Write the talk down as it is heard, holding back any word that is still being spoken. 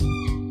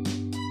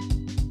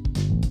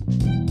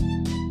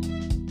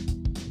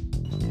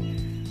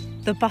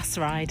The bus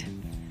ride.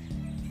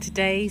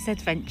 Today's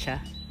adventure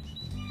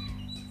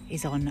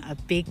is on a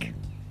big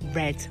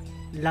red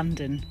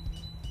London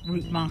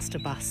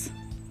Routemaster bus.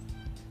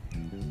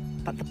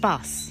 But the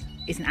bus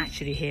isn't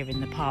actually here in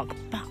the park,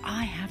 but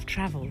I have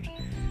travelled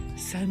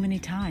so many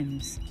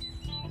times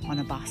on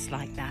a bus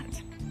like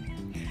that.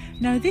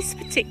 No, this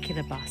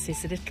particular bus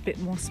is a little bit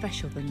more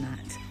special than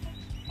that.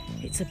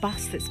 It's a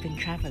bus that's been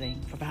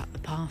travelling for about the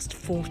past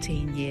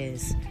 14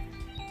 years.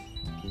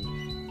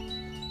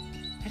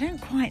 I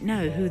don't quite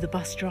know who the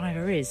bus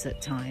driver is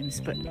at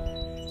times, but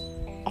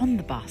on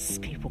the bus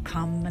people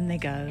come and they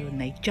go and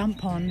they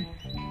jump on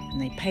and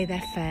they pay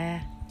their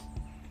fare.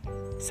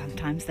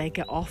 Sometimes they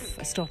get off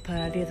a stop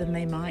earlier than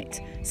they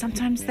might.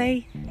 Sometimes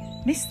they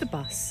miss the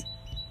bus.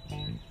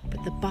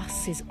 But the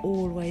bus is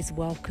always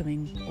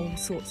welcoming all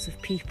sorts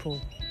of people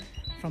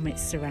from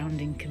its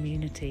surrounding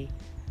community.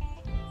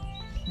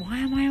 Why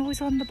am I always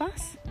on the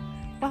bus?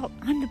 Well,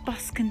 I'm the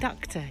bus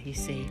conductor, you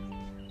see.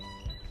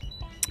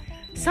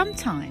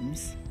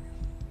 Sometimes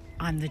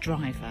I'm the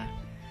driver,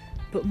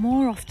 but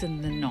more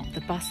often than not,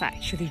 the bus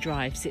actually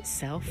drives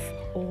itself,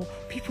 or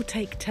people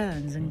take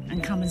turns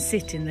and come and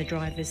sit in the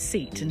driver's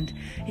seat. And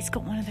it's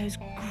got one of those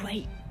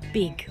great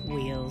big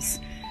wheels,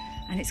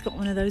 and it's got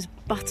one of those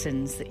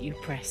buttons that you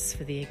press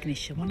for the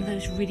ignition, one of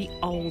those really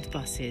old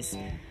buses.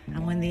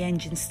 And when the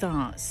engine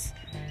starts,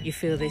 you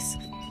feel this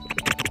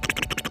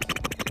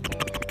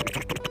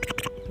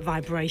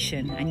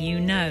vibration, and you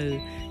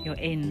know you're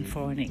in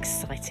for an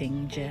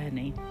exciting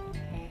journey.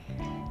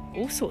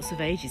 All sorts of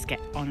ages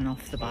get on and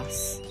off the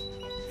bus.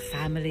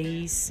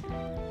 Families,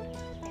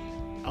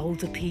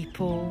 older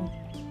people,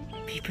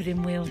 people in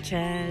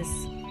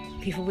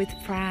wheelchairs, people with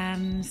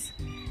prams.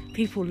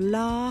 People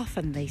laugh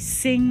and they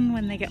sing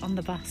when they get on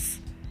the bus.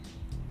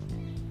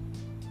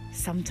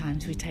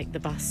 Sometimes we take the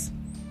bus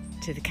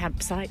to the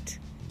campsite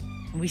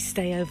and we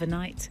stay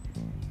overnight.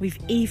 We've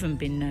even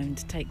been known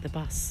to take the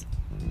bus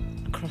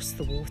across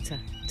the water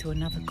to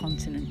another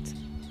continent.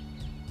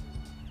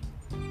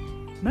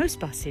 Most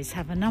buses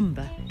have a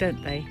number,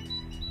 don't they?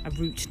 A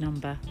route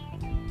number.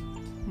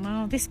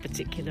 Well, this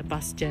particular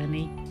bus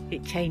journey,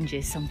 it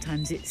changes.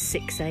 Sometimes it's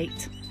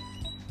 68,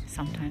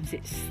 sometimes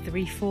it's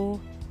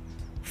 34,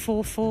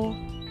 44.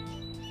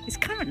 It's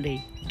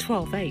currently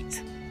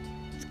 12.8.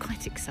 It's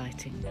quite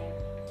exciting.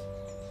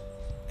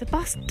 The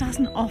bus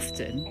doesn't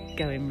often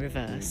go in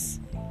reverse,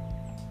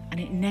 and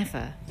it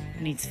never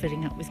needs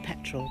filling up with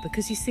petrol,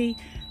 because you see,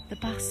 the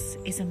bus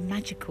is a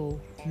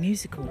magical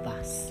musical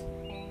bus.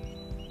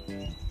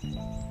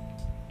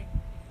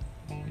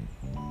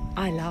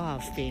 I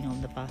love being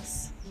on the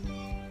bus.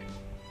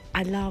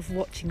 I love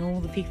watching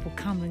all the people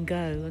come and go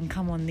and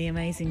come on the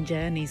amazing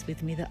journeys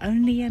with me that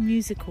only a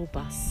musical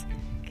bus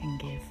can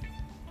give.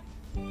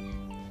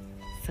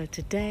 So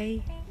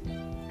today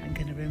I'm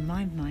going to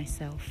remind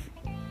myself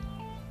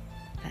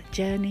that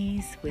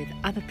journeys with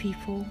other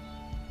people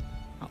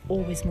are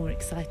always more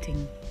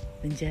exciting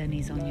than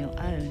journeys on your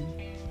own.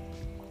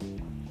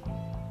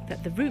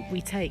 That the route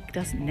we take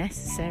doesn't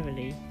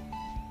necessarily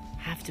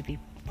have to be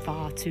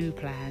far too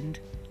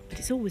planned, but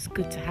it's always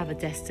good to have a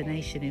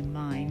destination in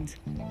mind.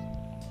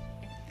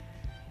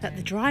 That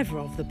the driver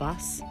of the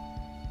bus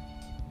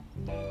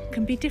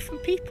can be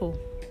different people.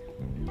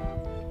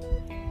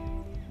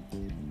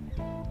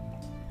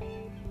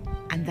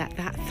 And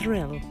that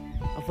thrill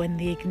of when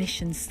the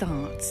ignition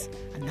starts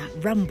and that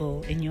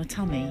rumble in your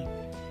tummy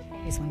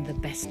is one of the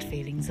best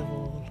feelings of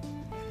all.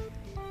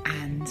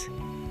 And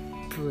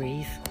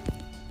breathe.